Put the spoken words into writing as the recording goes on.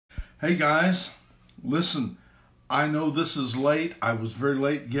Hey guys, listen, I know this is late. I was very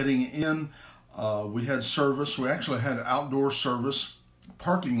late getting in. We had service. We actually had outdoor service.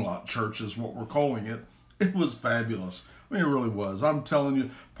 Parking lot church is what we're calling it. It was fabulous. I mean, it really was. I'm telling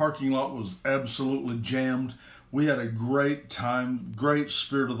you, parking lot was absolutely jammed. We had a great time, great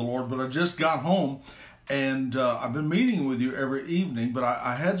Spirit of the Lord. But I just got home and I've been meeting with you every evening, but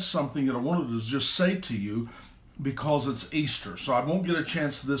I had something that I wanted to just say to you because it's Easter. So I won't get a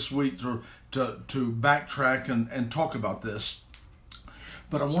chance this week to backtrack and talk about this.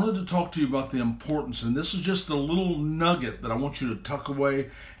 But I wanted to talk to you about the importance, and this is just a little nugget that I want you to tuck away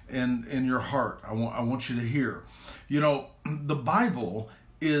in your heart. I want you to hear. You know, the Bible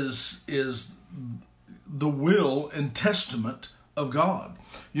is the will and testament of God.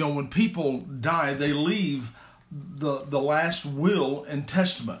 You know, when people die, they leave the last will and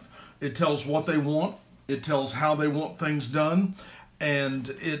testament. It tells what they want. It tells how they want things done. And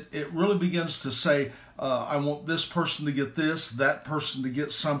it really begins to say, I want this person to get this, that person to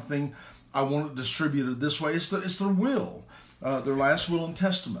get something. I want it distributed this way. It's their will, their last will and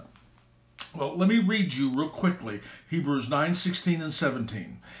testament. Well, let me read you real quickly, Hebrews 9:16 and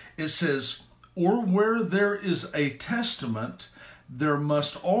 17. It says, or where there is a testament, there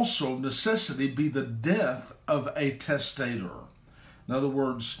must also of necessity be the death of a testator. In other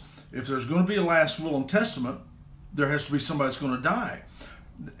words, if there's going to be a last will and testament, there has to be somebody that's going to die.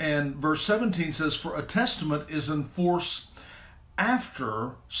 And verse 17 says, for a testament is in force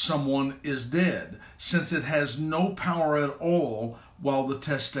after someone is dead, since it has no power at all while the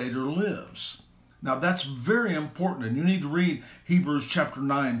testator lives. Now that's very important, and you need to read Hebrews chapter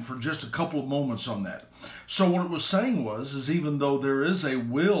 9 for just a couple of moments on that. So what it was saying is even though there is a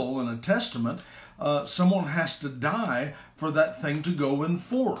will and a testament, someone has to die for that thing to go in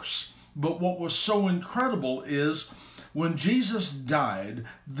force. But what was so incredible is when Jesus died,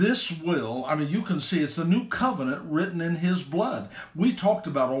 this will, I mean, you can see it's the new covenant written in his blood. We talked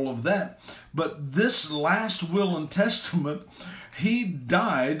about all of that. But this last will and testament, he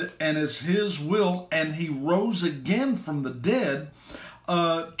died and it's his will, and he rose again from the dead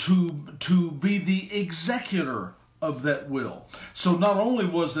to be the executor of that will. So not only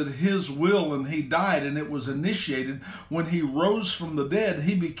was it his will and he died and it was initiated, when he rose from the dead,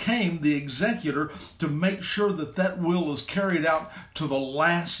 he became the executor to make sure that that will is carried out to the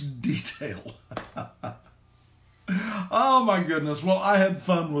last detail. Oh my goodness. Well, I had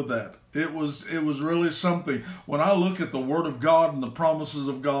fun with that. It was really something. When I look at the Word of God and the promises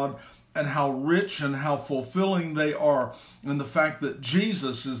of God, and how rich and how fulfilling they are, and the fact that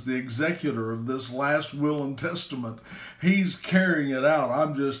Jesus is the executor of this last will and testament, he's carrying it out.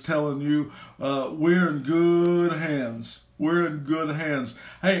 I'm just telling you, we're in good hands. We're in good hands.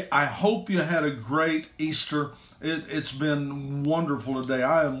 Hey, I hope you had a great Easter. It's been wonderful today.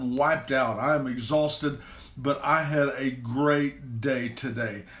 I am wiped out. I am exhausted, but I had a great day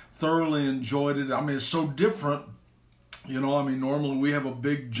today. Thoroughly enjoyed it. I mean, it's so different. You know, I mean, normally we have a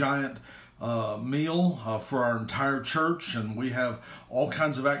big giant meal for our entire church, and we have all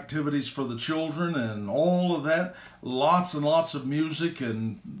kinds of activities for the children and all of that. Lots and lots of music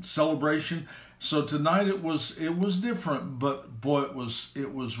and celebration. So tonight it was different, but boy,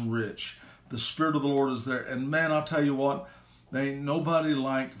 it was rich. The Spirit of the Lord is there, and man, I'll tell you what, there ain't nobody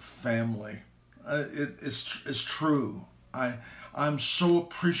like family. It's true. I'm so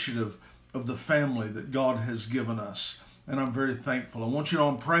appreciative of the family that God has given us. And I'm very thankful. I want you to know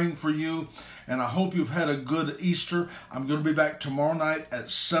I'm praying for you, and I hope you've had a good Easter. I'm going to be back tomorrow night at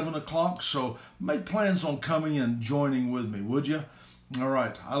 7 o'clock, so make plans on coming and joining with me, would you? All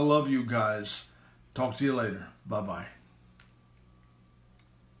right. I love you guys. Talk to you later. Bye-bye.